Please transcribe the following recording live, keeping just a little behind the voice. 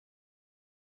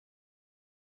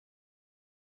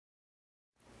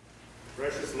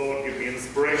Precious Lord, give me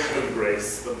inspiration and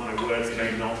grace, that my words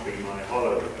may not be my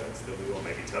hollow words, that we all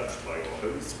may be touched by your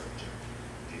Holy Scripture.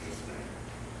 In Jesus' name.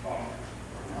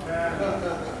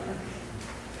 Amen.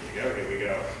 Here we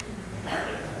go.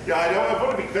 Yeah, I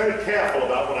want to be very careful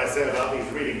about what I say about these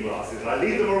reading glasses. I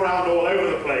leave them around all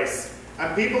over the place,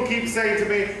 and people keep saying to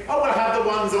me, oh, we'll have the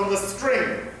ones on the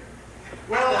string.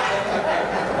 Well,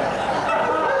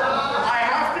 I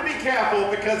have to be careful,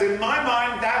 because in my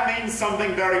mind that means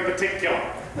something very particular.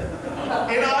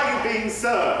 In Are You Being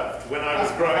Served, when I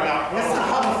was growing up, Mr.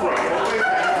 Humphrey always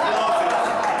had his glasses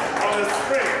on a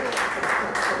string.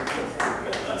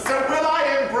 So will I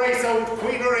embrace old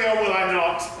queenery or will I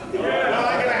not? Well,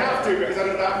 I'm going to have to, because I've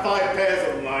got about 5 pairs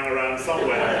of them lying around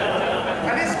somewhere.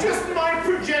 And it's just my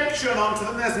projection onto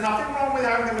them. There's nothing wrong with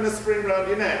having them in a string around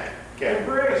your neck. Okay.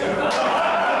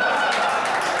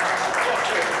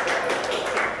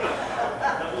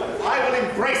 I will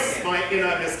embrace my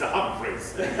inner Mr.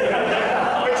 Humphreys, which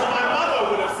my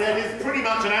mother would have said is pretty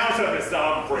much an outer Mr.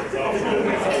 Humphreys after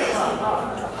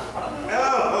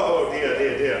all. Oh, dear,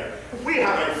 dear, dear. We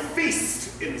have a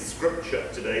feast in Scripture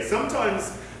today.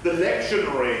 Sometimes the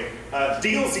lectionary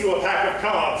deals you a pack of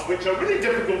cards which are really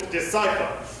difficult to decipher.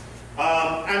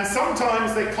 And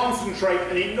sometimes they concentrate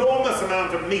an enormous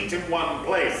amount of meat in one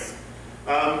place.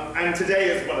 And today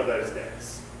is one of those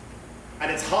days.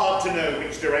 And it's hard to know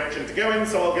which direction to go in,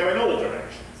 so I'll go in all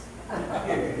directions.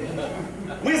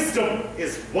 Wisdom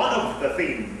is one of the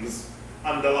themes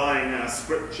underlying our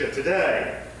Scripture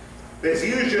today. There's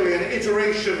usually an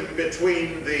iteration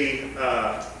between the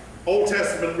Old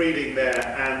Testament reading there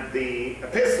and the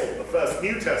epistle, the first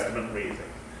New Testament reading.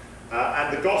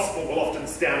 And the gospel will often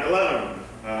stand alone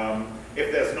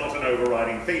if there's not an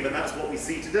overriding theme, and that's what we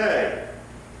see today.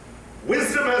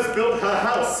 Wisdom has built her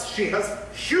house, she has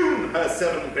hewn her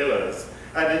 7 pillars,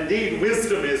 and indeed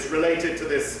wisdom is related to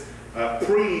this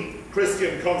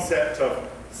pre-Christian concept of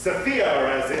Sophia,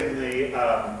 as in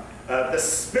the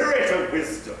spirit of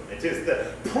wisdom. It is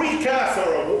the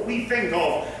precursor of what we think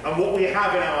of and what we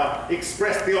have in our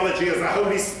expressed theology as the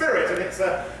Holy Spirit, and it's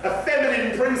a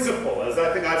feminine principle, as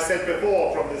I think I've said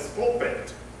before from this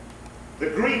pulpit. The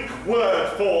Greek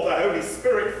word for the Holy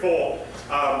Spirit, for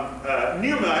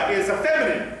pneuma, is a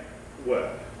feminine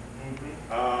word.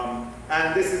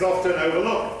 And this is often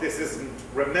overlooked, this isn't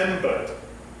remembered.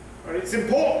 It's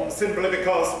important simply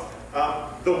because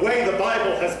the way the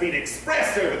Bible has been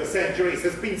expressed over the centuries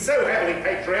has been so heavily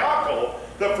patriarchal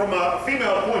that from a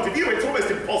female point of view it's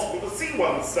almost impossible to see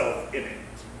oneself in it.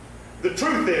 The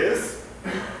truth is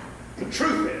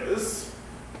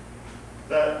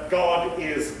that God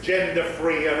is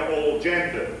gender-free in all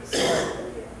genders,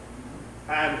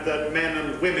 and that men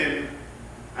and women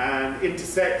and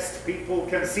intersexed people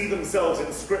can see themselves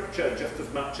in Scripture just as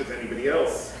much as anybody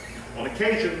else, on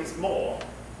occasions more.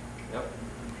 Yep.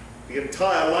 The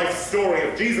entire life story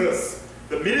of Jesus,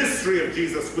 the ministry of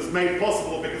Jesus, was made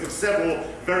possible because of several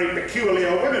very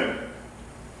peculiar women.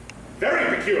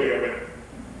 Very peculiar women.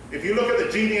 If you look at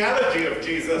the genealogy of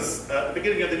Jesus at the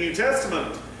beginning of the New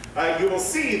Testament, you will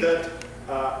see that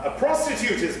a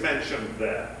prostitute is mentioned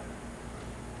there.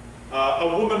 A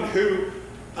woman who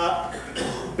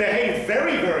behaved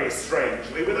very, very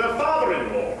strangely with her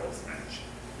father-in-law is mentioned.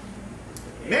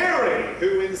 Mary,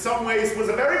 who in some ways was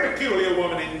a very peculiar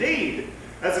woman indeed,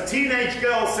 as a teenage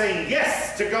girl saying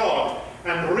yes to God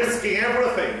and risking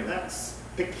everything. That's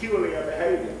peculiar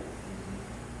behavior.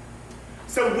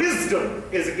 So wisdom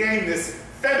is again this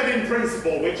feminine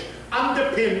principle which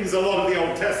underpins a lot of the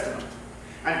Old Testament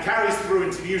and carries through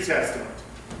into New Testament.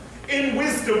 In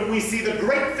wisdom we see the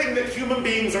great thing that human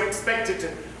beings are expected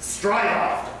to strive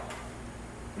after.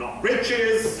 Not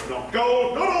riches, not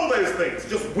gold, not all those things,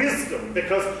 just wisdom,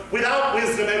 because without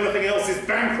wisdom everything else is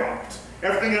bankrupt.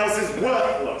 Everything else is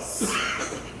worthless.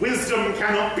 Wisdom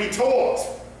cannot be taught.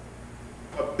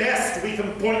 At best we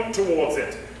can point towards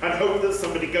it and hope that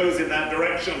somebody goes in that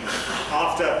direction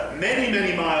after many,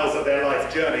 many miles of their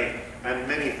life journey and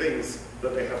many things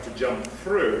that they have to jump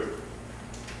through.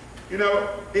 You know,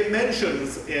 it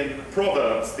mentions in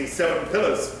Proverbs the 7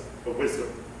 pillars of wisdom.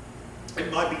 It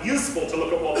might be useful to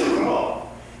look at what they are.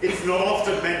 It's not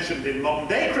often mentioned in modern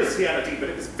day Christianity, but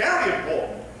it was very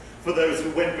important for those who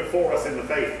went before us in the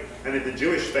faith and in the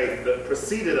Jewish faith that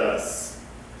preceded us.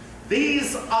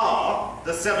 These are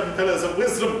the 7 pillars of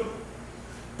wisdom: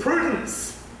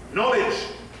 prudence, knowledge,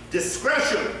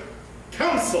 discretion,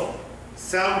 counsel,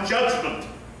 sound judgment,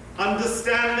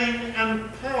 understanding,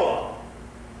 and power.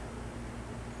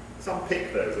 Some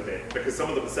pick those a bit, because some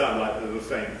of them sound like they're the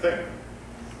same thing.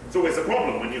 It's always a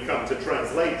problem when you come to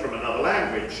translate from another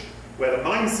language, where the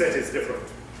mindset is different.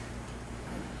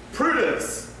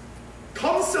 Prudence.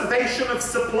 conservation of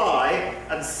supply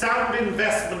and sound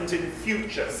investment in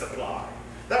future supply.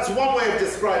 That's one way of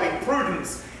describing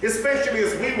prudence, especially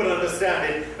as we would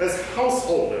understand it as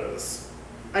householders.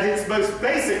 At its most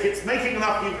basic, it's making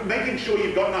sure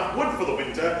you've got enough wood for the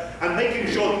winter and making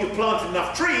sure that you've planted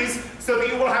enough trees so that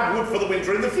you will have wood for the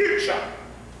winter in the future.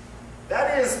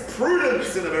 That is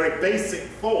prudence in a very basic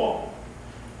form.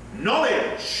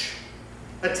 Knowledge.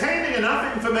 Attaining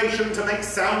enough information to make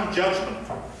sound judgment.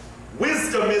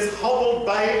 Wisdom is hobbled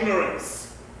by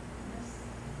ignorance.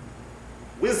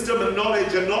 Wisdom and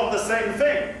knowledge are not the same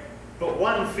thing, but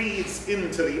one feeds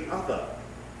into the other.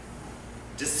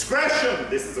 Discretion,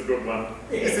 this is a good one.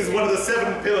 This is one of the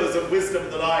 7 pillars of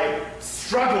wisdom that I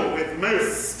struggle with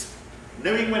most.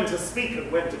 Knowing when to speak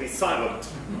and when to be silent.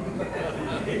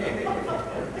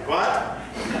 Be quiet.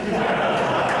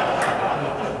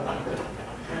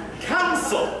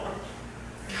 Counsel.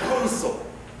 Counsel.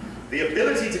 The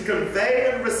ability to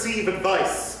convey and receive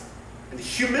advice. And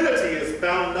humility is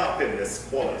bound up in this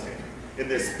quality, in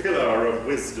this pillar of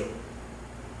wisdom.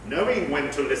 Knowing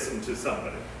when to listen to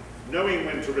somebody. Knowing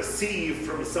when to receive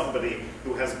from somebody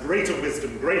who has greater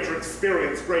wisdom, greater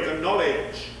experience, greater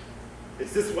knowledge.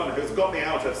 It's this one who's got me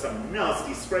out of some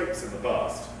nasty scrapes in the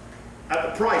past, at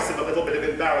the price of a little bit of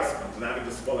embarrassment and having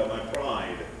to swallow my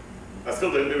pride. I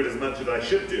still don't do it as much as I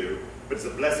should do, but it's a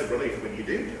blessed relief when you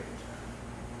do it.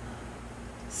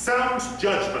 Sound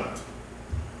judgment.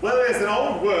 Well, there's an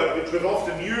old word which was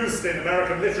often used in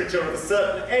American literature of a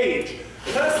certain age.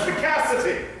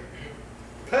 Perspicacity.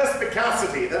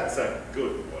 Perspicacity, that's a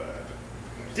good word.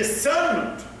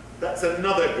 Discernment, that's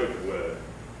another good word.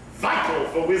 Vital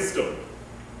for wisdom.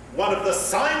 One of the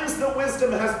signs that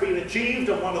wisdom has been achieved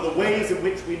and one of the ways in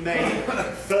which we may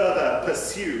further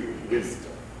pursue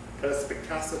wisdom.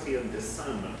 Perspicacity and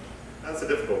discernment. That's a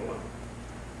difficult one.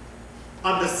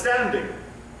 Understanding.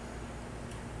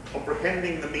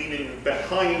 Comprehending the meaning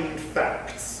behind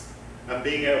facts and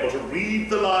being able to read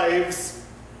the lives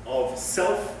of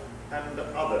self and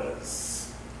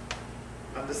others.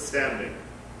 Understanding.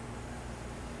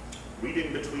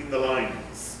 Reading between the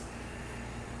lines.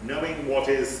 Knowing what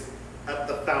is at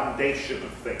the foundation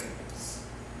of things.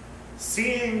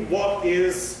 Seeing what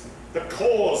is the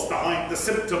cause behind the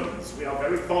symptoms. We are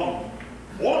very fond,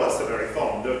 all of us are very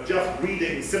fond of just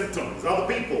reading symptoms, other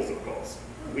people's of course.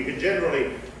 We can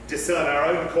generally discern our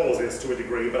own causes to a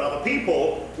degree, but other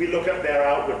people, we look at their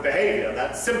outward behavior,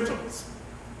 that's symptoms.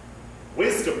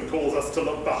 Wisdom calls us to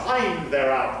look behind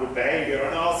their outward behavior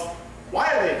and ask, why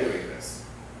are they doing this?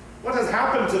 What has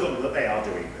happened to them that they are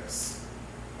doing this?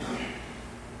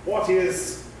 What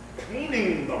is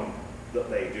paining them that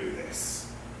they do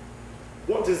this?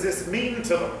 What does this mean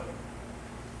to them?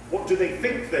 What do they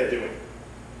think they're doing?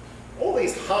 All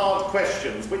these hard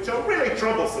questions which are really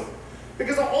troublesome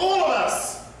because all of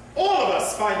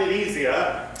us find it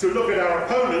easier to look at our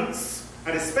opponents,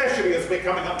 and especially as we're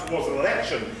coming up towards an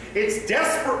election, it's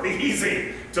desperately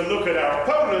easy to look at our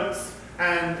opponents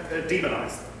and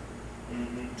demonize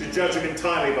them, to judge them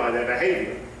entirely by their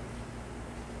behavior.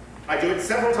 I do it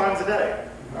several times a day.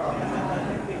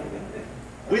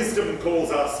 Wisdom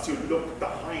calls us to look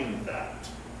behind that,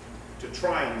 to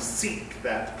try and seek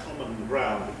that common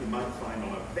ground that you might find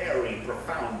on a very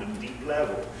profound and deep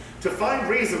level, to find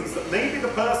reasons that maybe the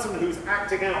person who's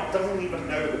acting out doesn't even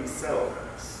know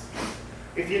themselves.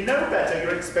 If you know better,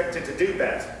 you're expected to do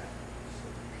better.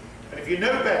 And if you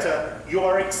know better, you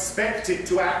are expected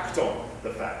to act on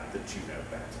the fact that you know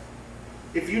better.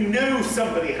 If you know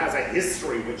somebody has a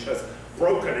history which has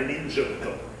broken and injured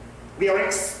them, we are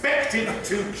expected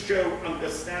to show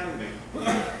understanding.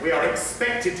 We are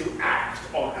expected to act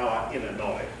on our inner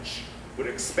knowledge. We're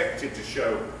expected to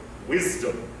show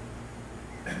wisdom.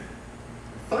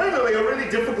 Finally, a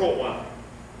really difficult one.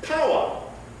 Power.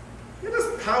 Where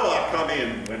does power come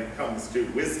in when it comes to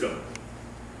wisdom?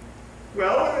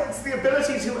 Well, it's the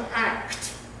ability to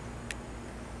act.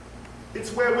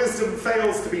 It's where wisdom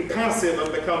fails to be passive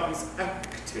and becomes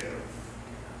active.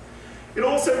 It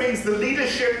also means the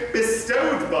leadership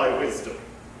bestowed by wisdom.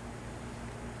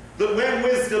 That when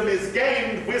wisdom is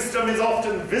gained, wisdom is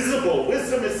often visible.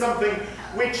 Wisdom is something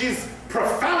which is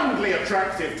profoundly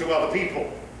attractive to other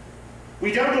people.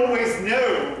 We don't always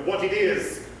know what it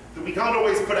is, that we can't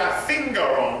always put our finger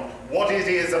on what it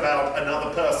is about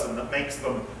another person that makes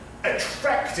them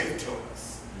attractive to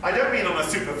us. I don't mean on a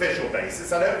superficial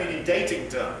basis, I don't mean in dating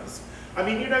terms. I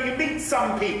mean, you know, you meet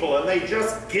some people and they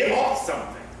just give off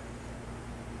something.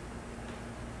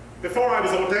 Before I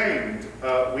was ordained,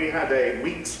 we had a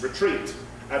week's retreat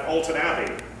at Alton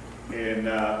Abbey in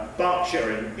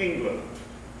Berkshire in England.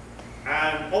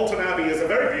 And Alton Abbey is a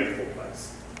very beautiful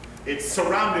place. It's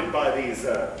surrounded by these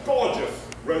gorgeous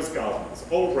rose gardens,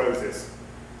 old roses,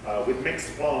 with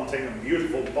mixed planting and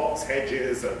beautiful box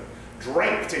hedges and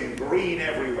draped in green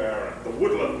everywhere, and the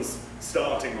woodlands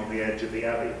starting on the edge of the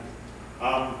abbey.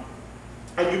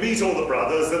 And you meet all the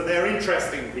brothers, and they're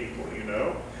interesting people, you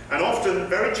know, and often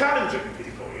very challenging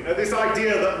people. You know, this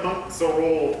idea that monks are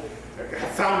all,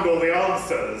 have found all the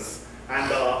answers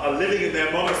and are living in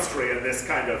their monastery in this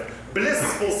kind of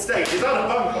blissful state is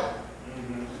unabunkum.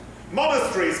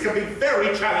 Monasteries can be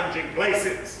very challenging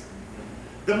places.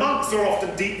 The monks are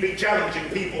often deeply challenging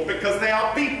people because they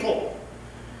are people,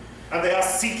 and they are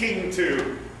seeking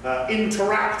to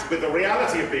interact with the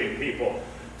reality of being people.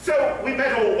 So we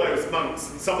met all those monks,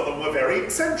 and some of them were very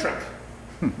eccentric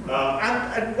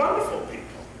and wonderful people.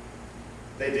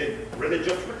 They did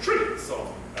religious retreats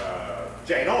on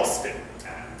Jane Austen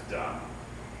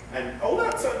and all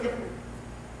that. So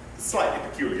slightly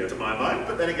peculiar to my mind,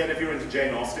 but then again, if you're into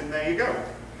Jane Austen, there you go.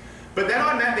 But then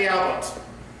I met the abbot,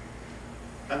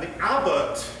 and the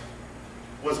abbot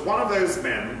was one of those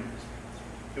men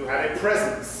who had a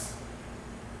presence,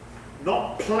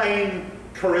 not plain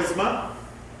charisma,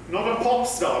 not a pop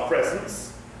star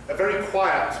presence, a very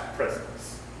quiet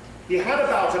presence. He had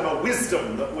about him a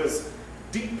wisdom that was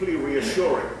deeply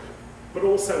reassuring, but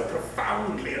also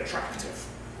profoundly attractive.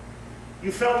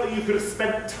 You felt that you could have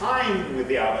spent time with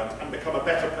the abbot and become a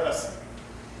better person.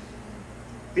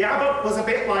 The abbot was a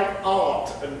bit like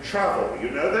art and travel, you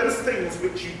know, those things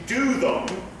which you do them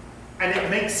and it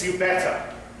makes you better,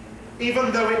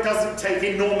 even though it doesn't take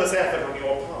enormous effort on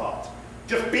your part.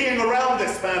 Just being around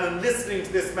this man and listening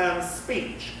to this man's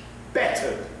speech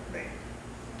bettered me.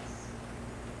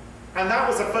 And that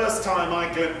was the first time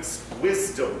I glimpsed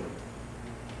wisdom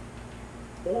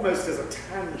almost as a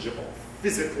tangible,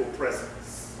 physical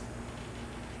presence.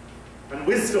 And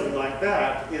wisdom like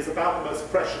that is about the most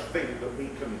precious thing that we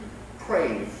can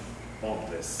crave on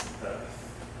this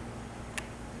earth.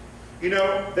 You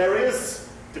know, there is,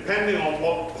 depending on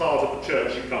what part of the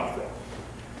church you come from,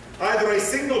 either a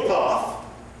single path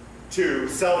to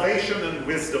salvation and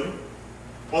wisdom,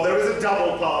 or there is a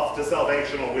double path to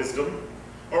salvation or wisdom,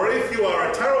 or if you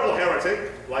are a terrible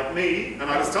heretic, like me, and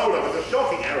I was told I was a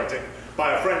shocking heretic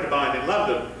by a friend of mine in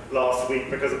London last week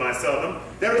because of my sermon,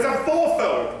 there is a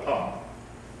fourfold path.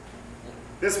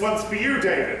 This one's for you,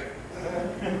 David.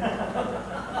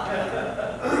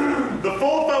 The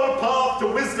fourfold path to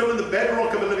wisdom and the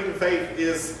bedrock of a living faith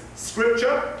is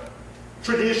Scripture,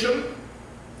 tradition,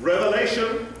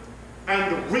 revelation,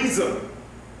 and reason.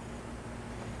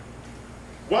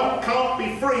 One can't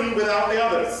be free without the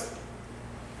others.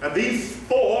 And these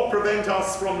four prevent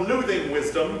us from losing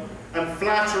wisdom and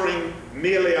flattering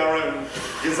merely our own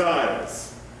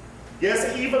desires.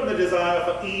 Yes, even the desire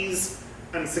for ease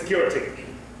and security.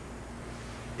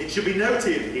 It should be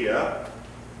noted here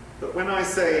that when I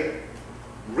say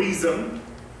reason,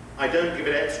 I don't give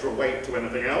it extra weight to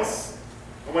anything else.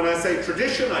 And when I say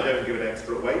tradition, I don't give it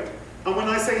extra weight. And when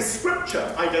I say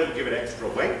Scripture, I don't give it extra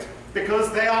weight,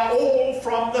 because they are all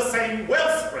from the same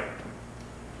wellspring.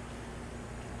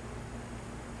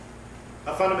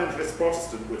 A fundamentalist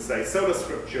Protestant would say, sola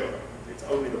scriptura, it's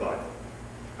only the Bible.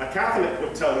 A Catholic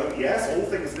would tell you, yes, all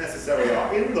things necessary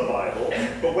are in the Bible,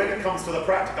 but when it comes to the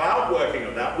practical outworking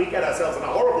of that, we get ourselves in a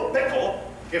horrible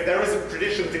pickle if there isn't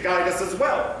tradition to guide us as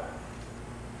well.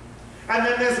 And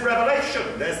then there's revelation.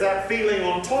 There's that feeling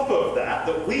on top of that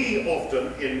that we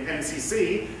often in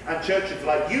MCC and churches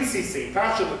like UCC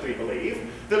passionately believe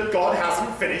that God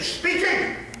hasn't finished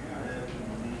speaking.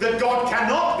 That God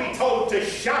cannot be told to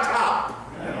shut up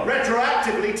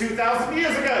retroactively 2,000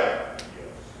 years ago.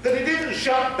 That he didn't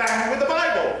shut bang with the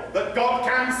Bible. That God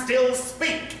can still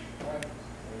speak.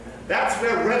 That's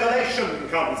where revelation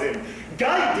comes in,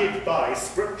 guided by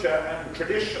Scripture and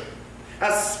tradition.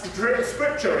 As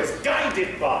Scripture is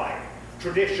guided by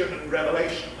tradition and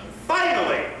revelation. And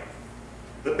finally,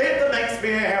 the bit that makes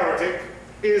me a heretic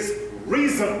is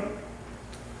reason.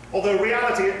 Although in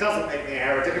reality it doesn't make me a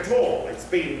heretic at all. It's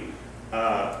been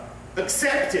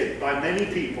accepted by many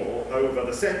people over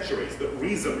the centuries that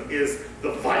reason is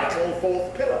the vital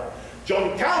fourth pillar.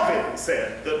 John Calvin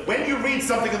said that when you read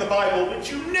something in the Bible which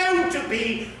you know to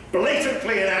be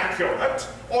blatantly inaccurate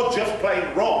or just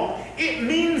plain wrong, it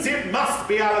means it must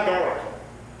be allegorical.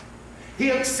 He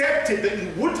accepted that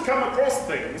you would come across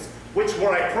things which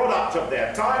were a product of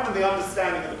their time and the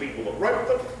understanding of the people that wrote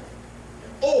them,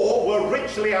 or were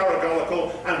richly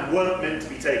allegorical and weren't meant to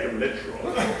be taken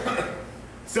literally.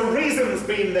 So reason's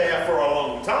been there for a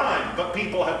long time, but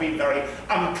people have been very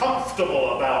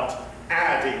uncomfortable about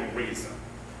adding reason.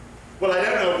 Well, I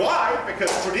don't know why,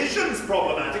 because tradition's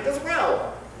problematic as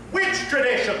well. Which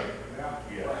tradition?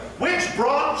 Which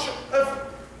branch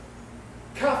of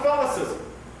Catholicism?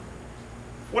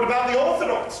 What about the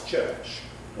Orthodox Church?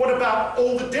 What about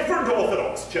all the different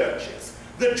Orthodox churches?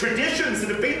 The traditions that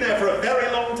have been there for a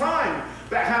very long time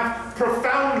that have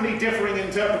profoundly differing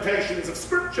interpretations of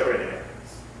Scripture in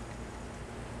areas.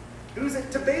 Who's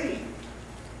it to be?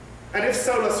 And if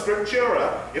sola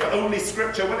scriptura, if only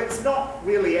Scripture, well, it's not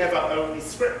really ever only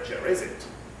Scripture, is it?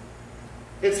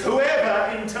 It's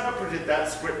whoever interpreted that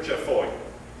Scripture for you.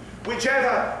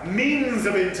 Whichever means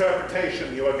of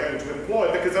interpretation you are going to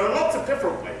employ, because there are lots of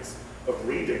different ways of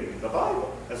reading the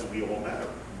Bible, as we all know.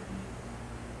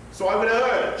 So I would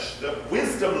urge that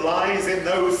wisdom lies in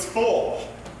those four.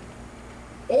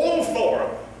 All four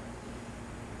of them.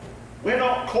 We're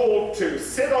not called to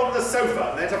sit on the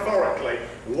sofa, metaphorically,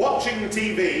 watching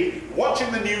TV,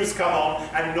 watching the news come on,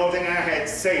 and nodding our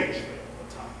heads sagely all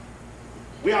the time.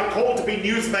 We are called to be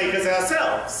newsmakers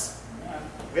ourselves.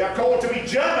 We are called to be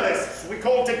journalists. We're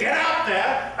called to get out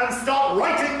there and start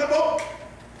writing the book.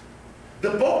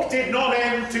 The book did not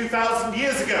end 2,000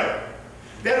 years ago.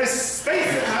 There is space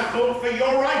in that book for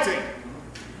your writing.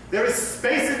 There is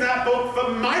space in that book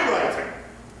for my writing.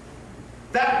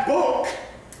 That book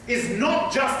is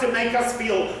not just to make us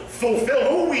feel fulfilled.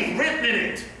 Oh, we've written in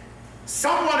it.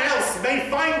 Someone else may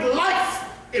find life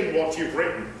in what you've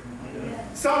written.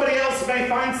 Somebody else may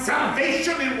find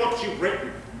salvation in what you've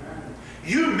written.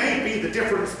 You may be the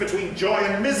difference between joy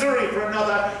and misery for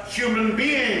another human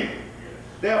being.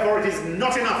 Therefore, it is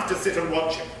not enough to sit and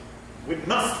watch it. We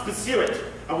must pursue it,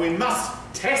 and we must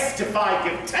testify,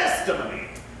 give testimony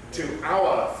to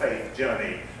our faith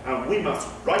journey, and we must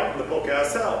write the book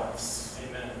ourselves.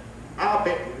 Amen. Our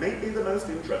bit may be the most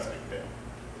interesting bit.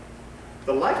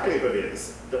 The likelihood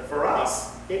is that for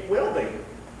us, it will be.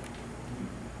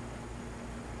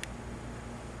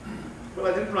 Well,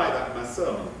 I didn't write that in my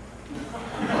sermon.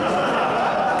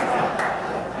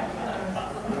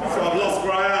 So I've lost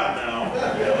where I am now.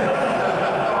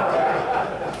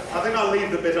 I think I'll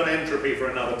leave the bit on entropy for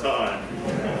another time.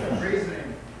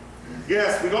 Reasoning.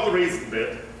 Yes, we got the reason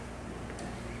bit.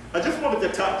 I just wanted to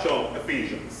touch on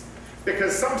Ephesians,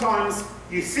 because sometimes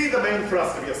you see the main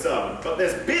thrust of your sermon, but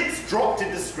there's bits dropped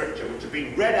into Scripture which have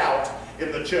been read out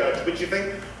in the church, which you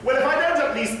think, well, if I don't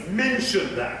at least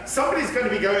mention that, somebody's going to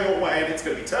be going away and it's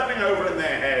going to be turning over in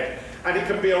their head, and it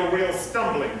can be a real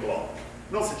stumbling block.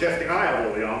 I'm not suggesting I have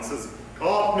all the answers.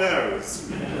 God knows.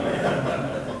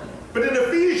 But in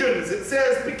Ephesians it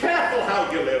says, be careful how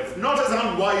you live, not as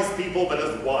unwise people, but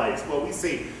as wise. Well, we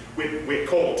see we're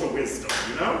called to wisdom,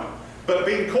 you know? But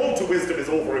being called to wisdom is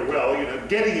all very well, you know,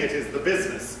 getting it is the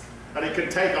business. And it can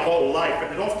take a whole life,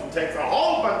 and it often takes a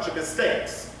whole bunch of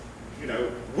mistakes. You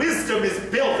know, wisdom is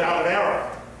built out of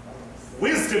error.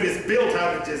 Wisdom is built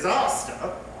out of disaster.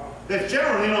 There's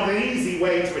generally not an easy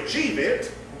way to achieve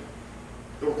it.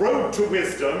 The road to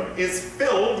wisdom is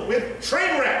filled with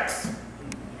train wrecks.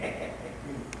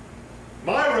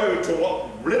 My road to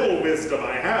what little wisdom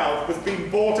I have was being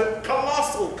bought at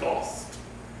colossal cost.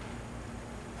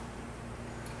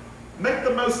 Make the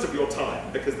most of your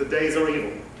time, because the days are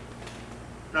evil.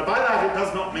 Now, by that, it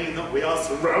does not mean that we are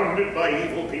surrounded by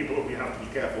evil people and we have to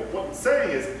be careful. What I'm saying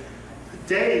is, the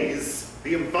days,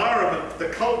 the environment, the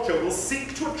culture will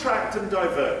seek to attract and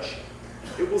divert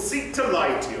you. It will seek to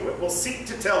lie to you. It will seek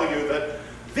to tell you that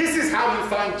this is how you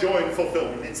find joy and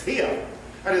fulfillment. It's here.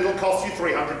 And it'll cost you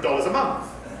 $300 a month.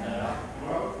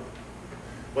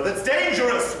 Well, that's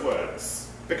dangerous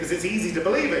words, because it's easy to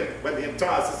believe it when the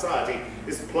entire society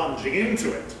is plunging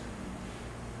into it.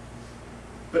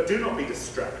 But do not be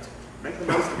distracted. Make the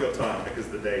most of your time, because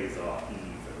the days are evil.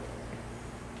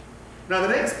 Now, the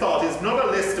next part is not a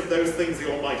list of those things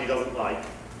the Almighty doesn't like.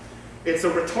 It's a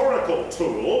rhetorical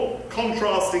tool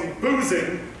contrasting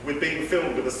boozing with being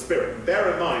filled with the Spirit.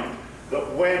 Bear in mind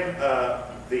that when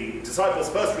the disciples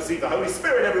first received the Holy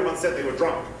Spirit, everyone said they were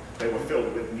drunk. They were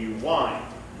filled with new wine.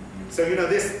 So, you know,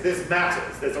 this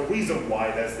matters. There's a reason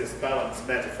why there's this balanced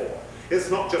metaphor. It's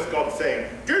not just God saying,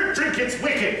 don't drink, it's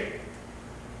wicked.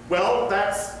 Well,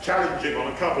 that's challenging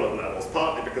on a couple of levels,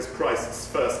 partly because Christ's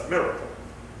first miracle,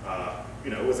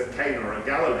 was at Cana in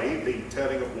Galilee, the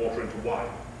turning of water into wine.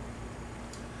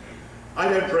 I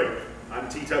don't drink. I'm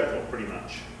teetotal, pretty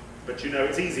much. But, you know,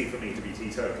 it's easy for me to be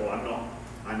teetotal.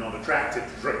 I'm not attracted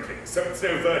to drinking, so it's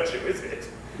no virtue, is it?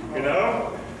 You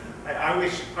know? I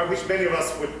wish many of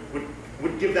us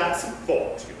would give that some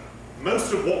thought, you know.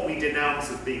 Most of what we denounce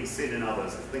as being sin in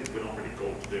others is things we're not really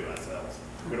called to do ourselves.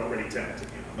 We're not really tempted,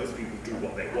 you know. Most people do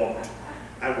what they want,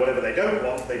 and whatever they don't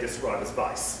want, they describe as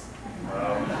vice.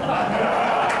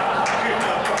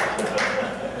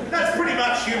 That's pretty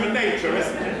much human nature,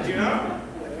 isn't it, you know?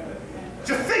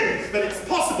 To think think that it's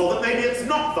possible that maybe it's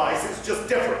not vice, it's just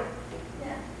different.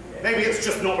 Maybe it's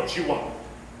just not what you want.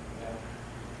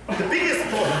 The biggest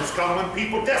problems come when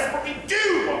people desperately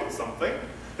do want something.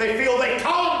 They feel they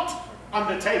can't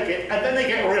undertake it, and then they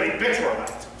get really bitter about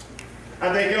it.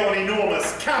 And they go on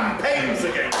enormous campaigns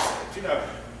against it, you know.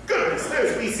 Goodness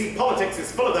knows, BC politics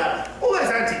is full of that. All those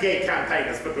anti-gay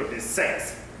campaigners, for goodness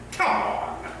sakes. Come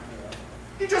on.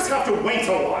 You just have to wait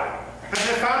a while, and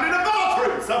they're found in a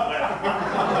bathroom somewhere.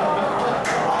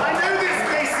 I know this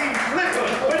may seem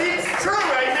flippant, but it's true,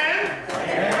 amen?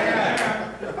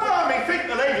 Oh, I mean, think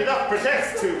the Lady Duff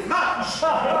protests too much.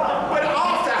 But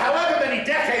after however many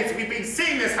decades we've been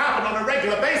seeing this happen on a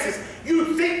regular basis,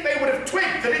 you'd think they would have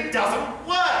twigged that it doesn't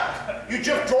work. You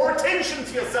just draw attention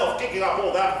to yourself kicking up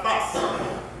all that fuss.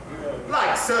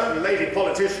 Like certain lady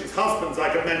politicians' husbands I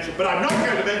could mention, but I'm not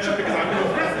going to mention because I'm no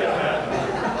Christian.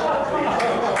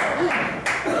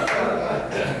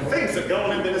 Things are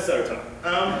going in Minnesota.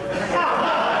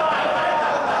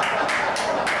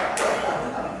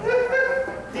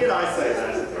 Did I say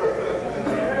that?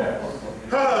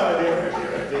 Oh dear,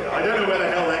 dear, dear. I don't know where the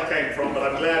hell that came from, but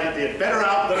I'm glad it did. Better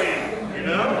out than in, you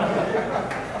know?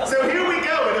 So here we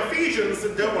go in Ephesians,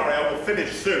 and don't worry, I will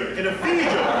finish soon. In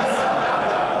Ephesians,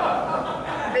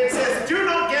 it says, do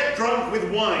not get drunk with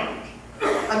wine.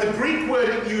 And the Greek word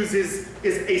it uses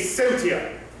is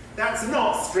asotia. That's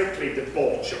not strictly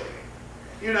debauchery.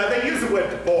 You know, they use the word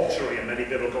debauchery in many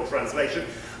biblical translations.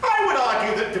 I would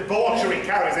argue that debauchery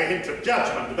carries a hint of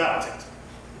judgment about it.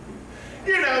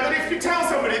 You know, that if you tell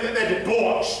somebody that they're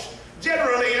debauched,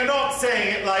 generally you're not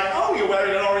saying it like, oh, you're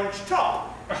wearing an orange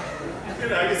top. You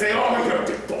know, you say, oh, you're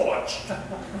debauched.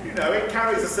 You know, it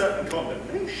carries a certain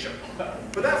condemnation.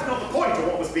 But that's not the point of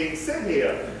what was being said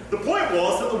here. The point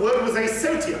was that the word was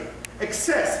asotia,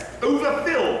 excess,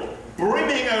 overfilled,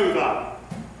 brimming over.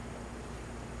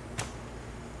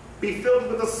 Be filled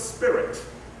with the Spirit.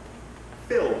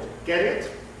 Filled, get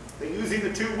it? They're using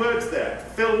the two words there.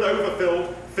 Filled,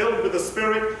 overfilled, filled with the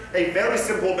Spirit, a very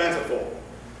simple metaphor.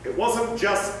 It wasn't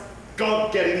just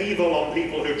God getting evil on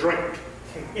people who drink.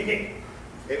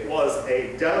 It was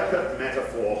a delicate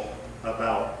metaphor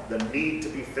about the need to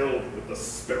be filled with the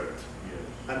Spirit.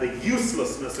 And the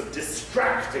uselessness of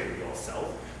distracting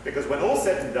yourself, because when all's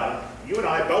said and done, you and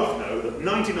I both know that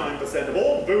 99% of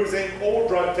all boozing, all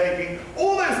drug taking,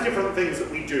 all those different things that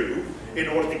we do in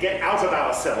order to get out of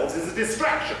ourselves is a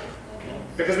distraction.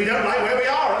 Because we don't like where we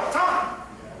are at the time.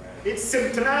 It's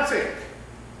symptomatic.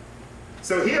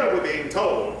 So here we're being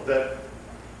told that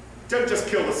don't just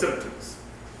kill the symptoms.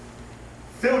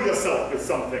 Fill yourself with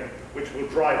something which will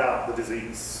drive out the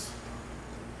disease.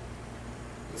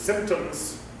 The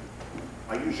symptoms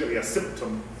are usually a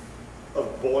symptom of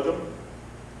boredom,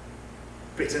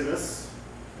 bitterness,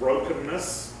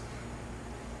 brokenness,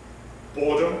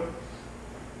 boredom.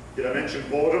 Did I mention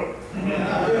boredom?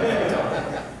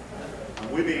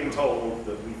 And we're being told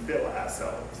that we fill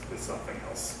ourselves with something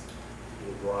else. It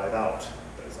will drive out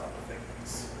those other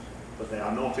things. But they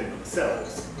are not in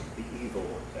themselves the evil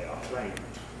they are claimed.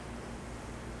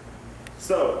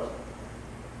 So,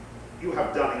 you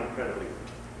have done incredibly good.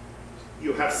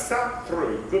 You have sat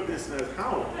through, goodness knows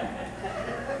how long,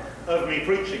 of me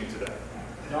preaching today.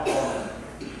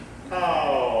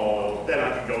 Oh, then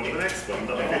I can go to the next one.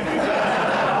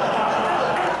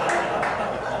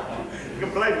 You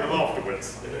can blame them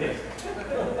afterwards.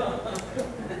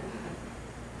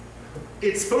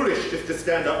 It's foolish just to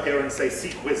stand up here and say,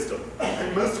 seek wisdom.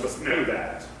 And most of us know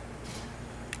that.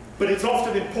 But it's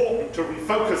often important to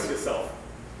refocus yourself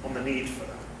on the need for that.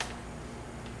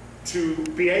 To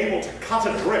be able to cut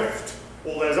adrift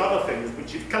all those other things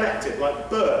which you've collected, like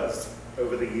burrs,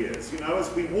 over the years. You know,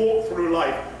 as we walk through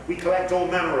life, we collect all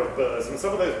manner of burrs, and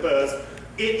some of those burrs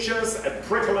itch us and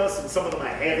prickle us, and some of them are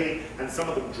heavy, and some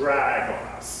of them drag on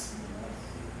us.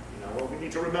 You know, well, we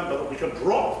need to remember that we can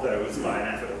drop those by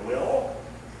an effort of will,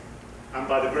 and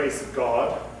by the grace of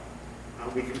God,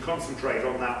 and we can concentrate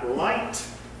on that light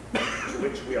to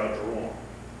which we are drawn.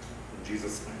 In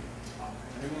Jesus' name.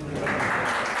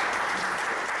 Amen.